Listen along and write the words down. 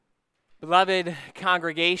Beloved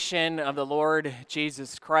congregation of the Lord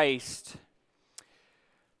Jesus Christ,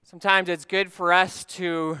 sometimes it's good for us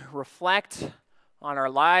to reflect on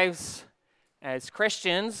our lives as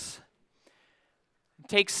Christians,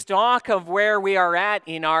 take stock of where we are at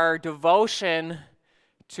in our devotion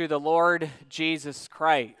to the Lord Jesus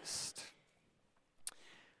Christ.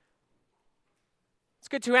 It's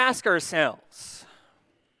good to ask ourselves,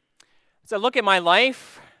 as I look at my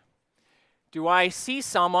life, do I see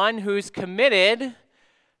someone who's committed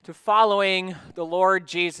to following the Lord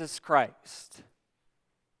Jesus Christ?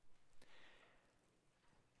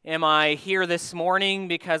 Am I here this morning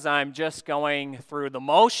because I'm just going through the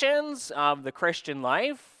motions of the Christian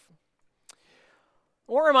life?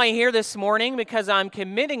 Or am I here this morning because I'm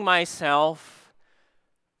committing myself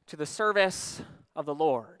to the service of the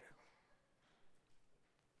Lord?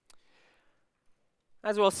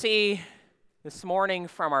 As we'll see this morning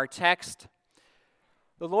from our text,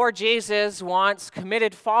 the Lord Jesus wants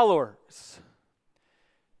committed followers.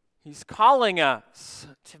 He's calling us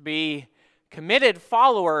to be committed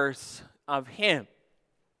followers of Him.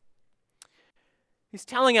 He's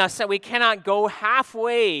telling us that we cannot go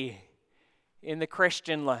halfway in the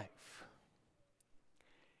Christian life.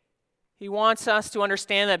 He wants us to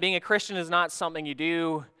understand that being a Christian is not something you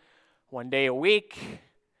do one day a week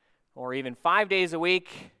or even 5 days a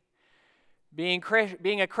week. Being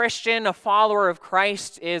a Christian, a follower of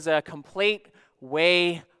Christ, is a complete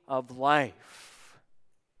way of life.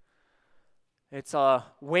 It's a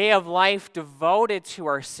way of life devoted to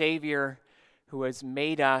our Savior who has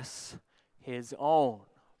made us His own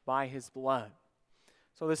by His blood.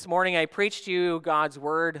 So this morning I preach to you God's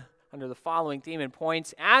Word under the following theme and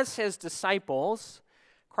points. As His disciples,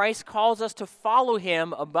 Christ calls us to follow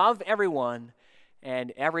Him above everyone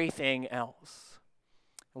and everything else.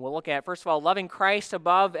 And we'll look at, first of all, loving Christ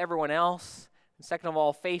above everyone else, and second of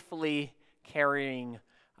all, faithfully carrying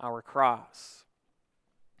our cross.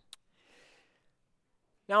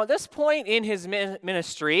 Now, at this point in His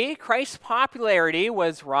ministry, Christ's popularity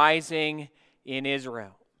was rising in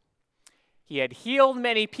Israel. He had healed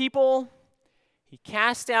many people, He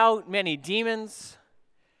cast out many demons,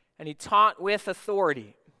 and He taught with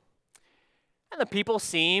authority. And the people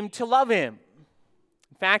seemed to love Him.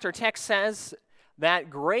 In fact, our text says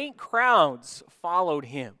that great crowds followed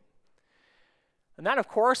Him. And that, of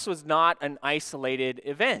course, was not an isolated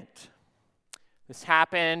event. This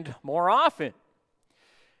happened more often.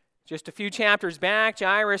 Just a few chapters back,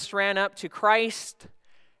 Jairus ran up to Christ,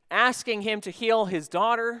 asking Him to heal his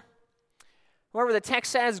daughter. However, the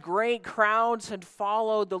text says great crowds had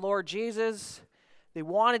followed the Lord Jesus. They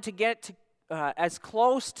wanted to get as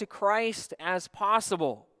close to Christ as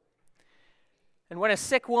possible. And when a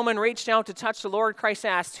sick woman reached out to touch the Lord, Christ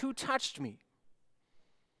asked, "Who touched me?"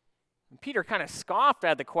 And Peter kind of scoffed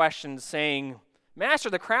at the question, saying, "Master,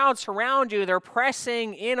 the crowd surround you. They're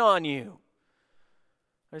pressing in on you."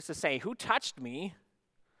 That is to say, who touched me?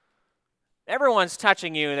 Everyone's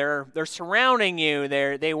touching you. They're surrounding you.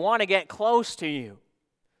 They want to get close to you,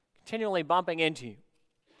 continually bumping into you.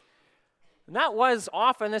 And that was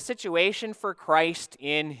often the situation for Christ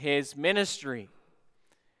in His ministry.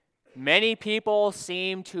 Many people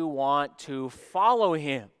seem to want to follow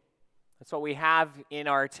Him. That's what we have in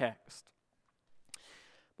our text.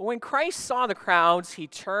 But when Christ saw the crowds, He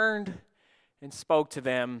turned and spoke to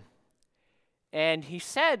them, and He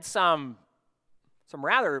said some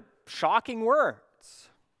rather shocking words.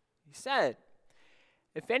 He said,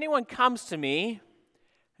 "If anyone comes to me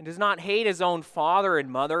and does not hate his own father and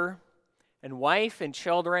mother and wife and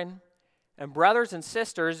children and brothers and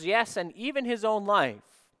sisters, yes, and even his own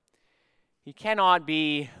life, he cannot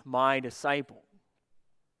be my disciple."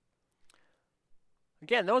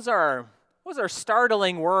 Again, those are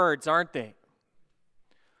startling words, aren't they?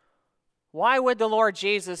 Why would the Lord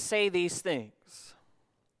Jesus say these things?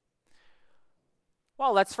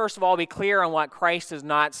 Well, let's first of all be clear on what Christ is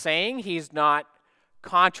not saying. He's not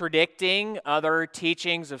contradicting other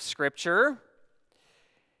teachings of Scripture.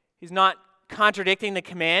 He's not contradicting the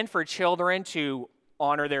command for children to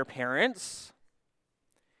honor their parents.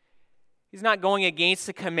 He's not going against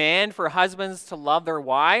the command for husbands to love their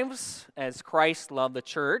wives as Christ loved the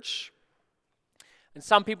church. And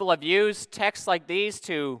some people have used texts like these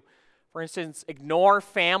to, for instance, ignore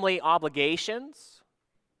family obligations.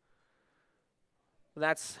 But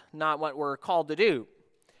that's not what we're called to do.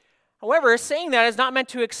 However, saying that is not meant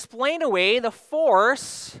to explain away the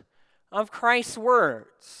force of Christ's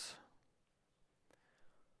words.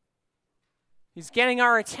 He's getting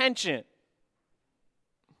our attention.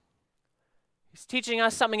 He's teaching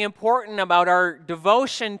us something important about our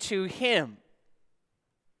devotion to Him.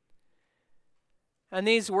 And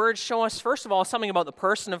these words show us, first of all, something about the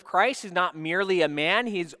person of Christ. He's not merely a man,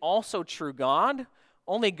 he's also true God.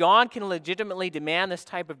 Only God can legitimately demand this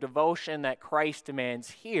type of devotion that Christ demands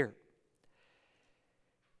here.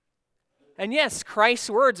 And yes, Christ's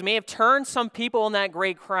words may have turned some people in that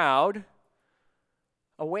great crowd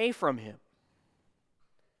away from him.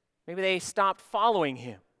 Maybe they stopped following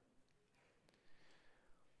him.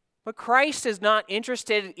 But Christ is not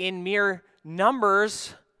interested in mere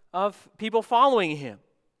numbers of people following him.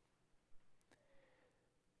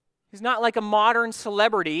 He's not like a modern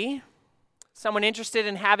celebrity, someone interested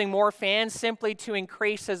in having more fans simply to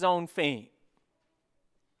increase his own fame.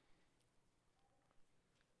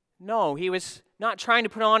 No, he was not trying to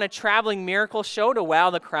put on a traveling miracle show to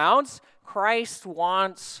wow the crowds. Christ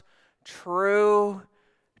wants true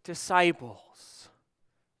disciples,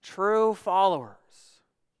 true followers.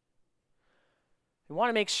 We want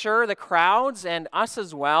to make sure the crowds and us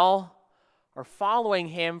as well are following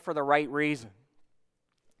him for the right reason.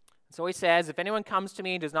 So he says, if anyone comes to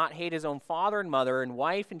me and does not hate his own father and mother and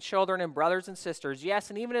wife and children and brothers and sisters, yes,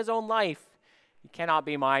 and even his own life, he cannot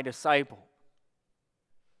be my disciple.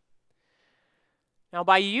 Now,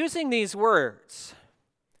 by using these words,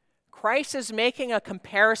 Christ is making a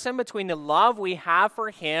comparison between the love we have for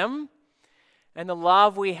him and the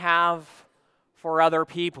love we have for other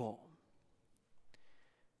people.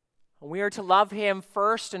 We are to love him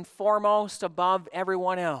first and foremost above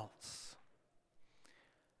everyone else.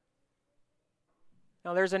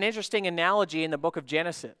 Now, there's an interesting analogy in the book of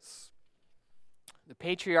Genesis. The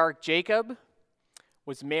patriarch Jacob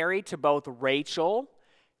was married to both Rachel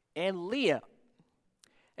and Leah.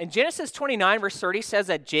 And Genesis 29, verse 30 says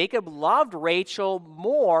that Jacob loved Rachel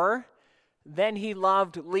more than he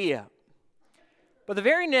loved Leah. But the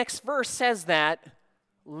very next verse says that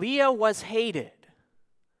Leah was hated.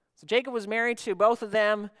 So Jacob was married to both of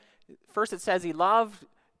them. First it says he loved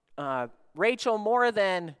Rachel more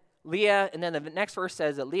than Leah, and then the next verse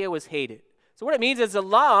says that Leah was hated. So what it means is the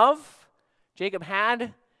love Jacob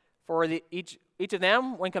had for each of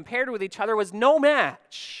them, when compared with each other, was no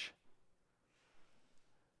match.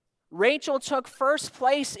 Rachel took first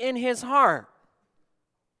place in his heart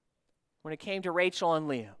when it came to Rachel and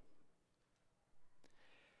Leah.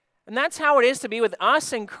 And that's how it is to be with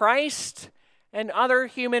us in Christ and other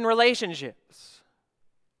human relationships.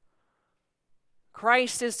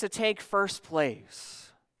 Christ is to take first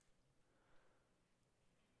place.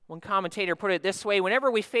 One commentator put it this way: whenever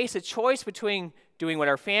we face a choice between doing what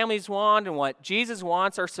our families want and what Jesus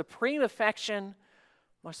wants, our supreme affection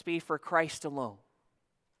must be for Christ alone.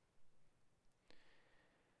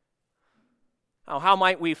 Now, how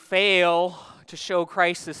might we fail to show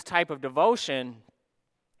Christ this type of devotion?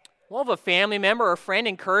 Well, if a family member or friend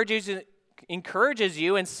encourages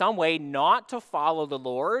you in some way not to follow the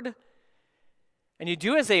Lord, and you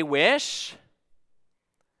do as they wish,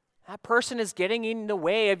 that person is getting in the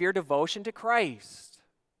way of your devotion to Christ.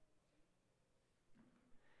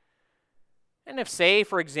 And if, say,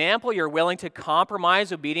 for example, you're willing to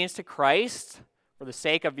compromise obedience to Christ for the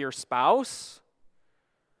sake of your spouse,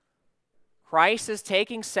 Christ is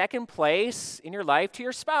taking second place in your life to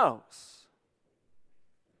your spouse.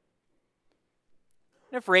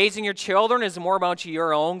 And if raising your children is more about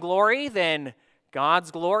your own glory than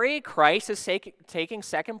God's glory, Christ is taking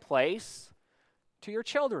second place to your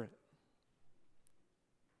children.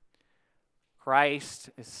 Christ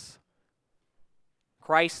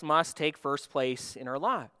must take first place in our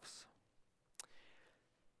lives.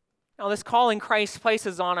 Now, this calling Christ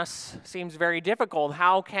places on us seems very difficult.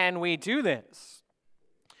 How can we do this?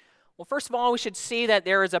 Well, first of all, we should see that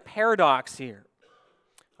there is a paradox here.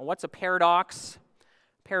 Well, what's a paradox?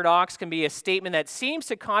 Paradox can be a statement that seems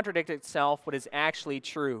to contradict itself but is actually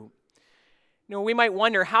true. We might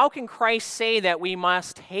wonder, how can Christ say that we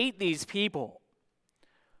must hate these people?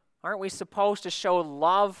 Aren't we supposed to show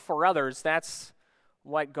love for others? That's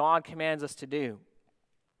what God commands us to do.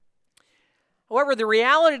 However, the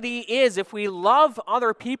reality is, if we love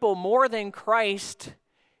other people more than Christ,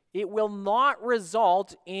 it will not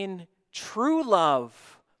result in true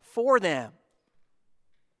love for them.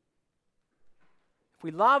 If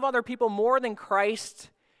we love other people more than Christ,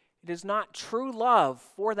 it is not true love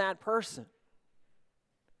for that person.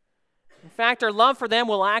 In fact, our love for them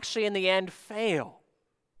will actually, in the end, fail.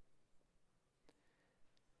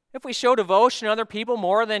 If we show devotion to other people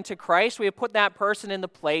more than to Christ, we have put that person in the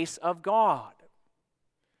place of God.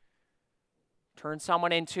 Turn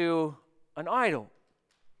someone into an idol.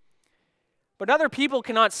 But other people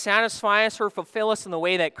cannot satisfy us or fulfill us in the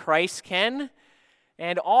way that Christ can,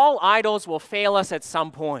 and all idols will fail us at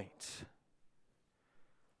some point.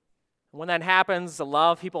 When that happens, the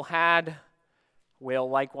love people had will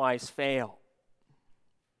likewise fail.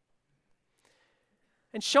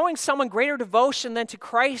 And showing someone greater devotion than to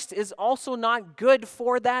Christ is also not good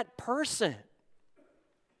for that person.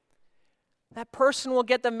 That person will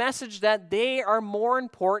get the message that they are more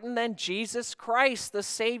important than Jesus Christ, the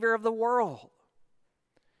Savior of the world.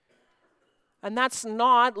 And that's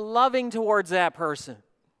not loving towards that person.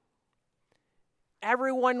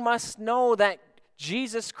 Everyone must know that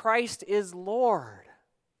Jesus Christ is Lord.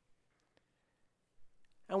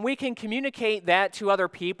 And we can communicate that to other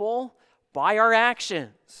people by our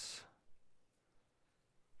actions.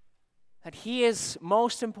 That He is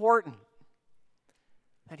most important.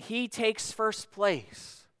 That He takes first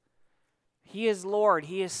place. He is Lord.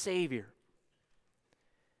 He is Savior.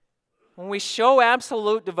 When we show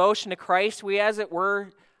absolute devotion to Christ, we, as it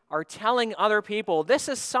were, are telling other people, this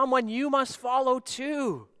is someone you must follow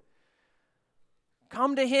too.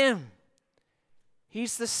 Come to Him.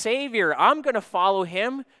 He's the Savior. I'm going to follow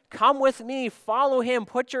Him. Come with me. Follow Him.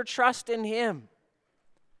 Put your trust in Him.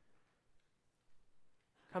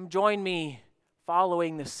 Come join me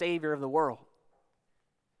following the Savior of the world.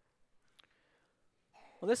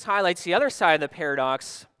 Well, this highlights the other side of the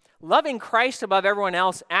paradox. Loving Christ above everyone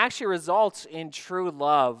else actually results in true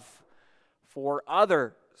love for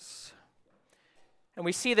others. And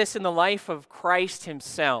we see this in the life of Christ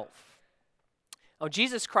Himself. Now,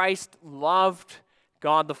 Jesus Christ loved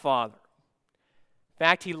God the Father. In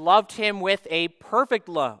fact, He loved Him with a perfect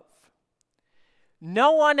love.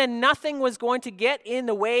 No one and nothing was going to get in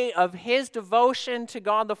the way of His devotion to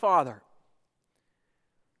God the Father.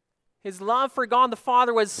 His love for God the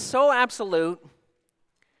Father was so absolute, there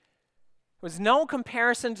was no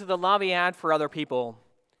comparison to the love He had for other people,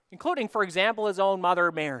 including, for example, His own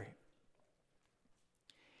mother, Mary.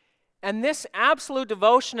 And this absolute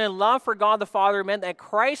devotion and love for God the Father meant that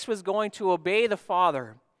Christ was going to obey the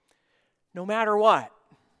Father no matter what.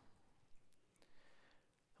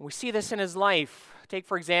 And we see this in His life. Take,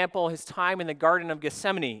 for example, His time in the Garden of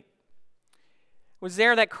Gethsemane. It was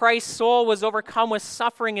there that Christ's soul was overcome with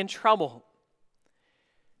suffering and trouble.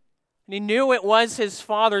 And He knew it was His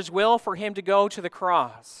Father's will for Him to go to the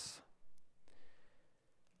cross.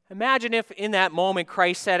 Imagine if in that moment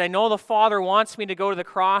Christ said, I know the Father wants me to go to the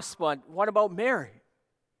cross, but what about Mary?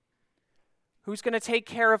 Who's going to take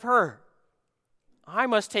care of her? I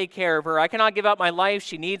must take care of her. I cannot give up my life.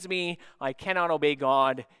 She needs me. I cannot obey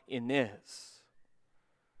God in this.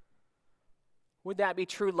 Would that be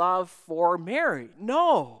true love for Mary?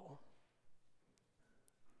 No.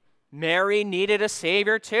 Mary needed a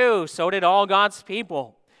Savior too. So did all God's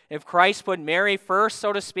people. If Christ put Mary first,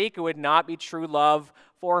 so to speak, it would not be true love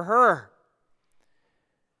for her.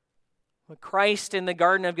 But Christ in the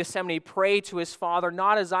Garden of Gethsemane prayed to His Father,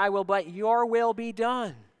 not as I will, but your will be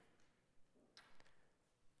done.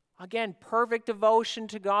 Again, perfect devotion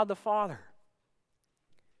to God the Father.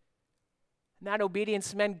 And that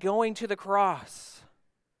obedience meant going to the cross.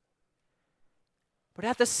 But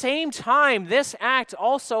at the same time, this act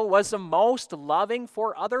also was the most loving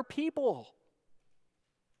for other people.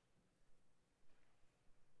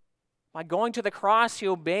 By going to the cross, He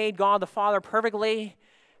obeyed God the Father perfectly,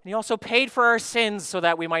 and He also paid for our sins so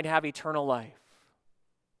that we might have eternal life.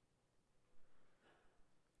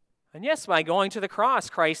 And yes, by going to the cross,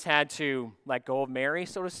 Christ had to let go of Mary,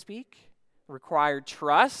 so to speak. It required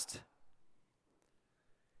trust.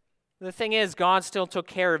 The thing is, God still took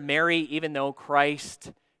care of Mary even though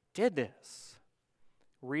Christ did this.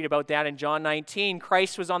 Read about that in John 19.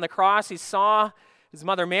 Christ was on the cross. He saw His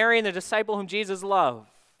mother Mary and the disciple whom Jesus loved.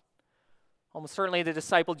 Almost certainly the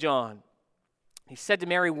disciple John. He said to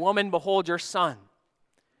Mary, woman, behold your son.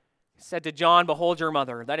 He said to John, behold your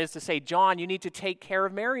mother. That is to say, John, you need to take care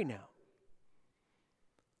of Mary now.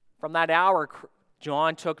 From that hour,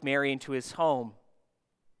 John took Mary into his home.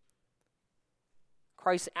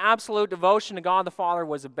 Christ's absolute devotion to God the Father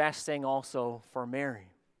was the best thing also for Mary.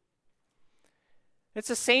 It's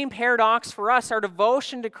the same paradox for us. Our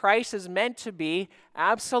devotion to Christ is meant to be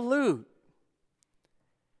absolute.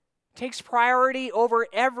 It takes priority over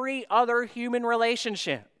every other human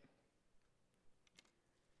relationship.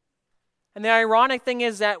 And the ironic thing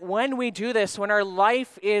is that when we do this, when our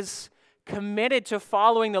life is committed to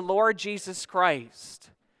following the Lord Jesus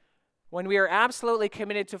Christ, when we are absolutely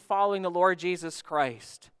committed to following the Lord Jesus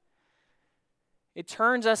Christ, it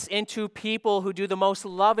turns us into people who do the most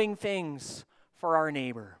loving things for our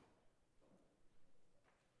neighbor.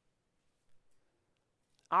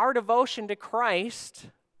 Our devotion to Christ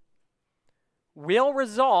will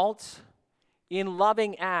result in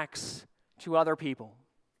loving acts to other people.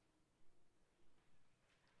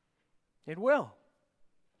 It will.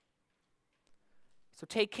 So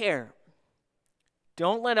take care.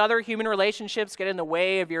 Don't let other human relationships get in the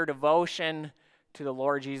way of your devotion to the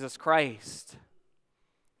Lord Jesus Christ.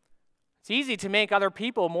 It's easy to make other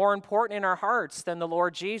people more important in our hearts than the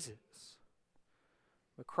Lord Jesus.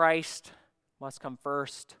 But Christ must come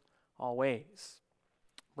first always.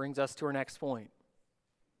 Brings us to our next point.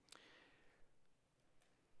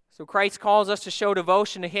 So Christ calls us to show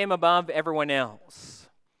devotion to him above everyone else.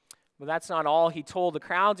 But that's not all he told the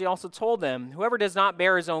crowds. He also told them, whoever does not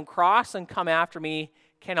bear his own cross and come after me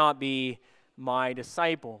cannot be my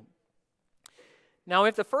disciple. Now,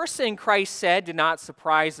 if the first thing Christ said did not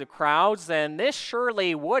surprise the crowds, then this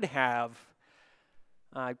surely would have.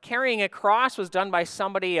 Carrying a cross was done by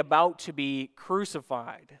somebody about to be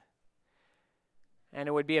crucified. And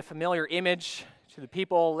it would be a familiar image to the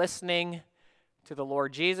people listening to the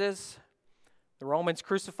Lord Jesus. The Romans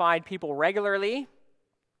crucified people regularly.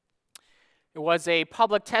 It was a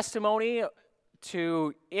public testimony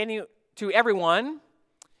to everyone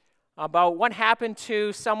about what happened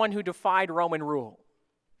to someone who defied Roman rule.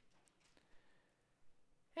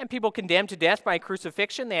 And people condemned to death by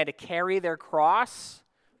crucifixion, they had to carry their cross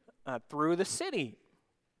through the city.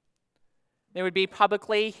 They would be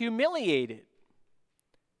publicly humiliated,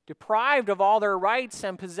 deprived of all their rights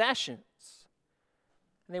and possessions.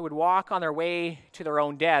 And they would walk on their way to their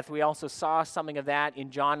own death. We also saw something of that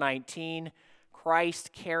in John 19,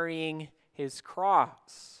 Christ carrying his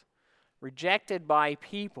cross, rejected by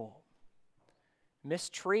people,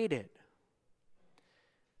 mistreated.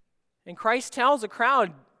 And Christ tells the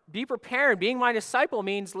crowd, be prepared. Being my disciple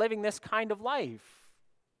means living this kind of life.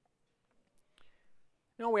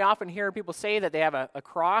 You know, we often hear people say that they have a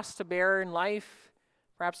cross to bear in life.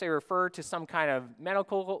 Perhaps they refer to some kind of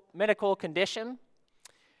medical condition.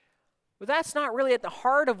 But that's not really at the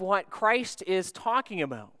heart of what Christ is talking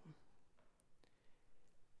about.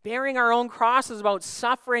 Bearing our own cross is about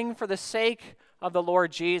suffering for the sake of the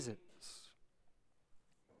Lord Jesus.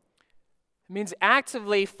 It means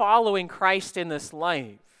actively following Christ in this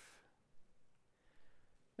life.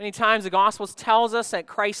 Many times the Gospels tells us that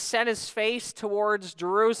Christ set his face towards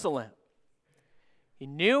Jerusalem. He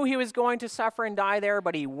knew he was going to suffer and die there,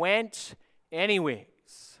 but he went anyways.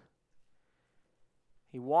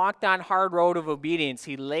 He walked that hard road of obedience.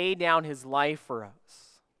 He laid down his life for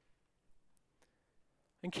us.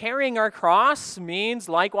 And carrying our cross means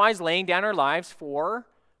likewise laying down our lives for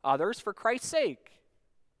others for Christ's sake.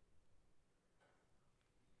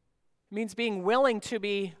 It means being willing to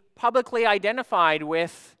be publicly identified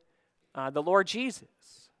with the Lord Jesus.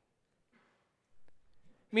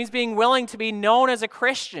 It means being willing to be known as a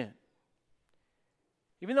Christian,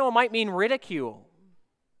 even though it might mean ridicule.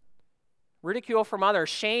 Ridicule from others,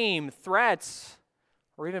 shame, threats,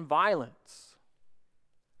 or even violence.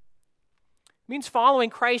 It means following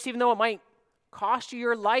Christ even though it might cost you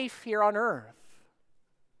your life here on earth.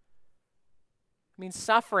 It means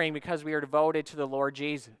suffering because we are devoted to the Lord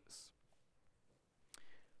Jesus.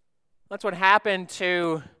 That's what happened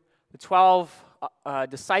to the 12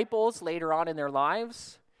 disciples later on in their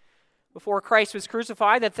lives. Before Christ was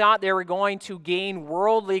crucified, they thought they were going to gain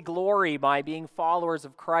worldly glory by being followers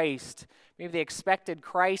of Christ. Maybe they expected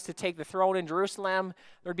Christ to take the throne in Jerusalem.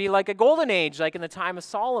 There would be like a golden age, like in the time of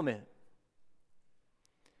Solomon.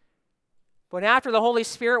 But after the Holy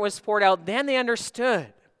Spirit was poured out, then they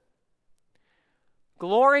understood.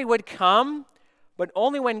 Glory would come, but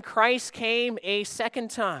only when Christ came a second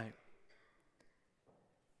time.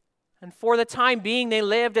 And for the time being, they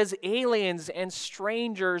lived as aliens and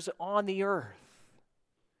strangers on the earth.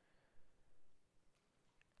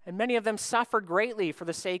 And many of them suffered greatly for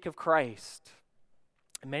the sake of Christ.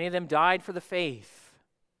 And many of them died for the faith.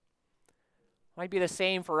 Might be the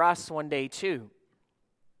same for us one day too.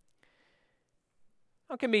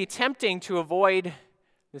 It can be tempting to avoid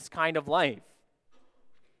this kind of life.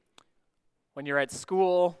 When you're at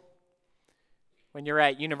school, when you're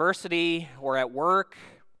at university or at work,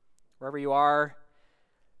 wherever you are,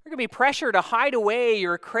 there can be pressure to hide away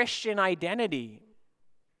your Christian identity.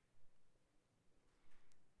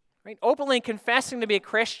 Right? Openly confessing to be a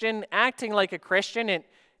Christian, acting like a Christian, it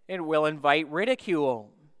will invite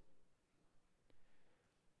ridicule.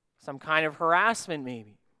 Some kind of harassment,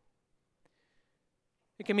 maybe.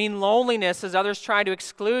 It can mean loneliness as others try to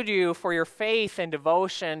exclude you for your faith and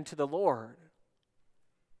devotion to the Lord.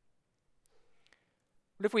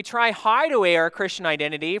 But if we try hide away our Christian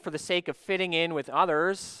identity for the sake of fitting in with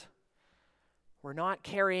others, we're not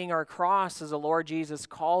carrying our cross as the Lord Jesus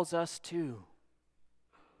calls us to.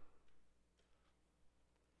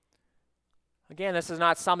 Again, this is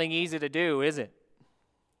not something easy to do, is it?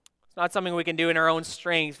 It's not something we can do in our own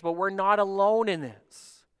strength, but we're not alone in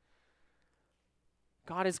this.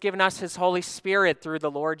 God has given us his Holy Spirit through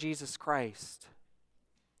the Lord Jesus Christ.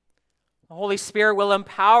 The Holy Spirit will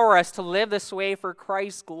empower us to live this way for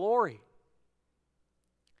Christ's glory.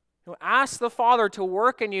 Ask the Father to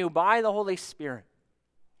work in you by the Holy Spirit.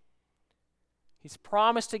 He's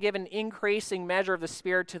promised to give an increasing measure of the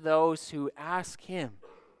Spirit to those who ask him.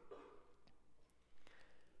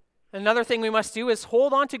 Another thing we must do is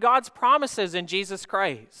hold on to God's promises in Jesus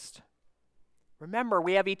Christ. Remember,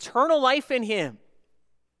 we have eternal life in him.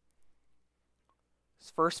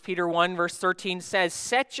 As 1 Peter 1 verse 13 says,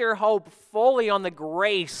 set your hope fully on the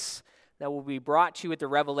grace that will be brought to you at the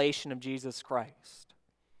revelation of Jesus Christ.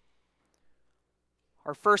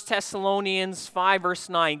 Our 1 Thessalonians 5 verse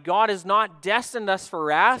 9, God has not destined us for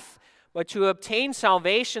wrath, but to obtain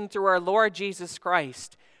salvation through our Lord Jesus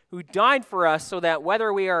Christ, who died for us so that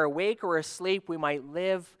whether we are awake or asleep, we might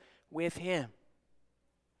live with him.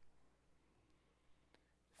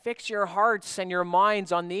 Fix your hearts and your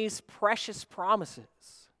minds on these precious promises.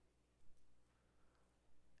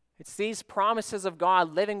 It's these promises of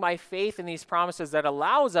God, living by faith in these promises, that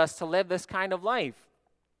allows us to live this kind of life.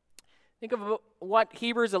 Think of what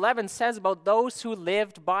Hebrews 11 says about those who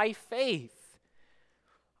lived by faith.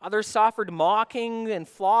 Others suffered mocking and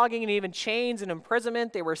flogging and even chains and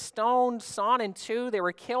imprisonment. They were stoned, sawn in two. They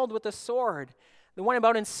were killed with the sword. They went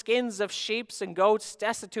about in skins of sheep and goats,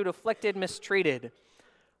 destitute, afflicted, mistreated, of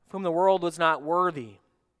whom the world was not worthy.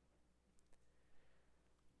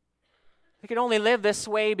 They could only live this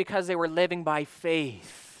way because they were living by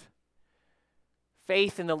faith.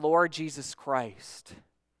 Faith in the Lord Jesus Christ.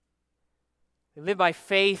 They live by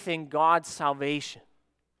faith in God's salvation.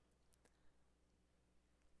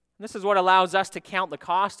 And this is what allows us to count the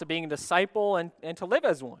cost of being a disciple and to live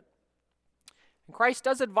as one. And Christ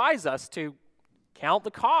does advise us to count the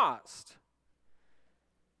cost.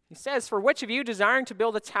 He says, for which of you desiring to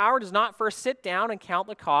build a tower does not first sit down and count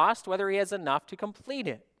the cost, whether he has enough to complete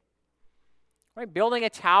it? Right? Building a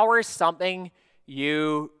tower is something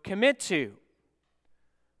you commit to.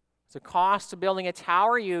 It's a cost of building a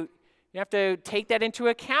tower. You have to take that into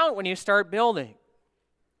account when you start building.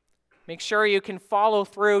 Make sure you can follow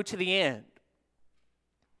through to the end.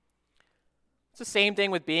 It's the same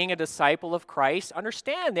thing with being a disciple of Christ.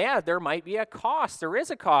 Understand, there might be a cost. There is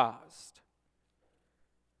a cost.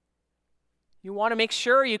 You want to make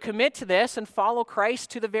sure you commit to this and follow Christ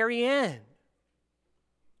to the very end.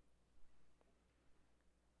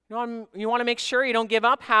 You want to make sure you don't give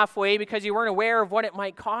up halfway because you weren't aware of what it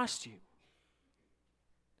might cost you. It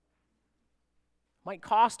might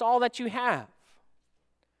cost all that you have.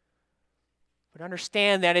 But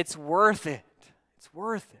understand that it's worth it. It's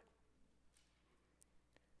worth it.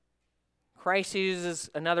 Christ uses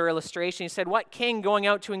another illustration. He said, what king going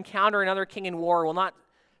out to encounter another king in war will not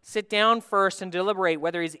sit down first and deliberate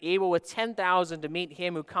whether he's able with 10,000 to meet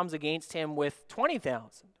him who comes against him with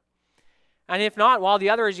 20,000? And if not, while the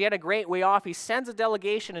other is yet a great way off, he sends a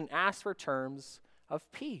delegation and asks for terms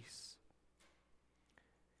of peace.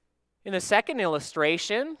 In the second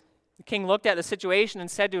illustration, the king looked at the situation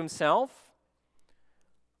and said to himself,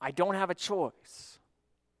 I don't have a choice.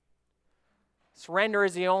 Surrender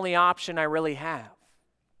is the only option I really have.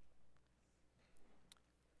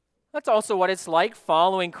 That's also what it's like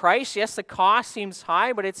following Christ. Yes, the cost seems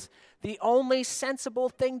high, but it's the only sensible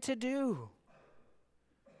thing to do.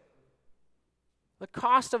 The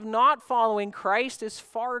cost of not following Christ is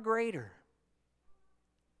far greater.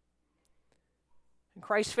 And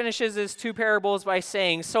Christ finishes his two parables by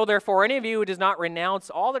saying, so therefore any of you who does not renounce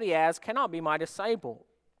all that he has cannot be my disciple.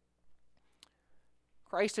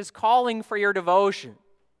 Christ is calling for your devotion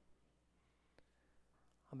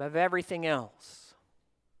above everything else.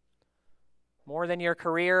 More than your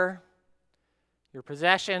career, your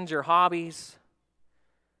possessions, your hobbies.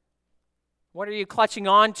 What are you clutching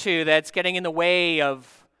on to that's getting in the way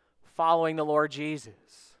of following the Lord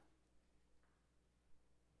Jesus?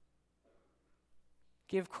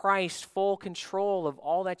 Give Christ full control of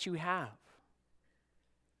all that you have.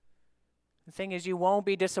 The thing is, you won't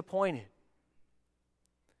be disappointed.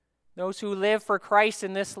 Those who live for Christ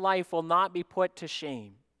in this life will not be put to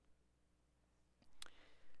shame.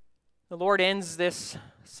 The Lord ends this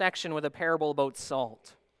section with a parable about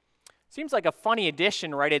salt. Seems like a funny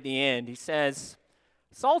addition right at the end. He says,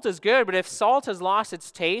 salt is good, but if salt has lost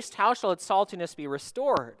its taste, how shall its saltiness be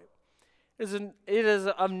restored? It is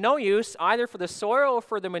of no use either for the soil or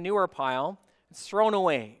for the manure pile. It's thrown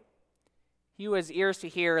away. He who has ears to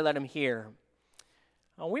hear, let him hear.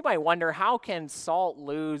 We might wonder, how can salt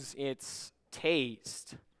lose its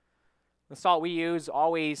taste? The salt we use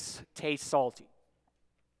always tastes salty.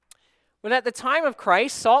 But at the time of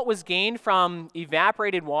Christ, salt was gained from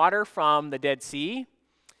evaporated water from the Dead Sea.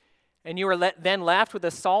 and you were then left with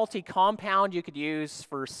a salty compound you could use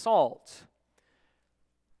for salt.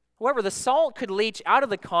 However, the salt could leach out of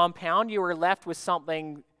the compound. You were left with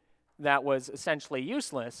something that was essentially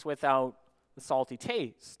useless without the salty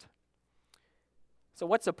taste. So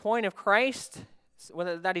what's the point of Christ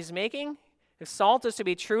that he's making? If salt is to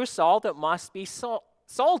be true salt, it must be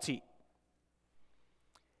salty.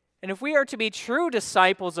 And if we are to be true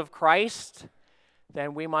disciples of Christ,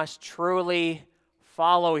 then we must truly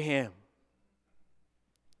follow him.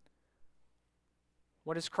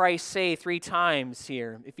 What does Christ say 3 times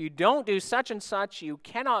here? If you don't do such and such, you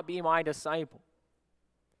cannot be my disciple.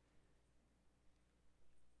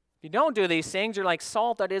 If you don't do these things, you're like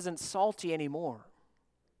salt that isn't salty anymore.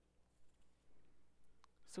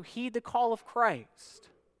 So heed the call of Christ.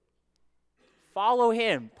 Follow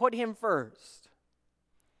him. Put him first.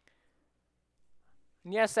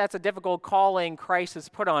 And yes, that's a difficult calling Christ has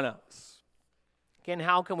put on us. Again,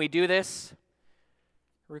 how can we do this?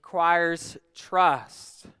 It requires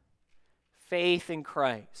trust, faith in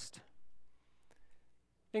Christ.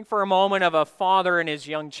 Think for a moment of a father and his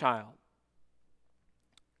young child.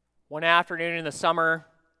 One afternoon in the summer,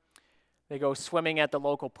 they go swimming at the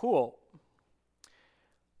local pool.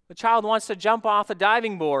 The child wants to jump off the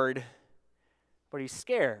diving board, but he's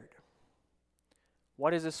scared.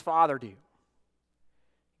 What does his father do?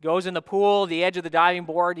 He goes in the pool, the edge of the diving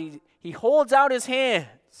board, he holds out his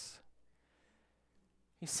hands.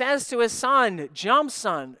 He says to his son, "Jump,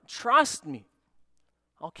 son, trust me.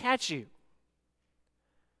 I'll catch you."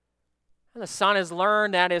 And the son has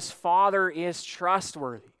learned that his father is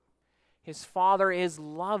trustworthy. His father is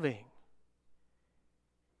loving.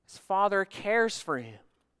 His father cares for him.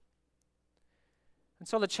 And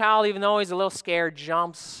so the child, even though he's a little scared,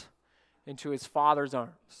 jumps into his father's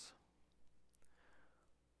arms.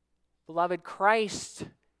 Beloved, Christ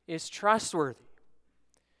is trustworthy.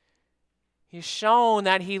 He's shown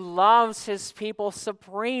that he loves his people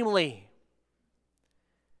supremely.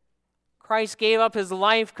 Christ gave up his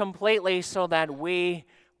life completely so that we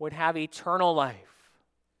would have eternal life.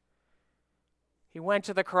 He went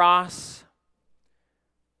to the cross,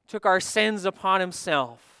 took our sins upon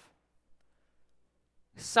himself,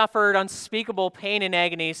 suffered unspeakable pain and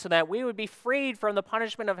agony so that we would be freed from the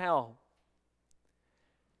punishment of hell.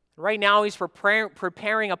 Right now, he's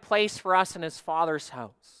preparing a place for us in his Father's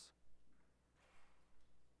house.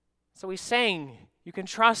 So he's saying, you can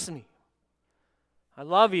trust me. I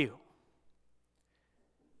love you.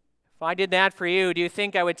 If I did that for you, do you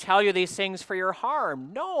think I would tell you these things for your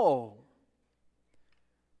harm? No.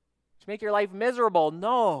 To make your life miserable?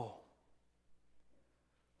 No.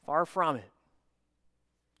 Far from it.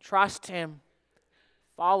 Trust him,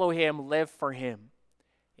 follow him, live for him.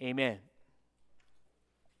 Amen.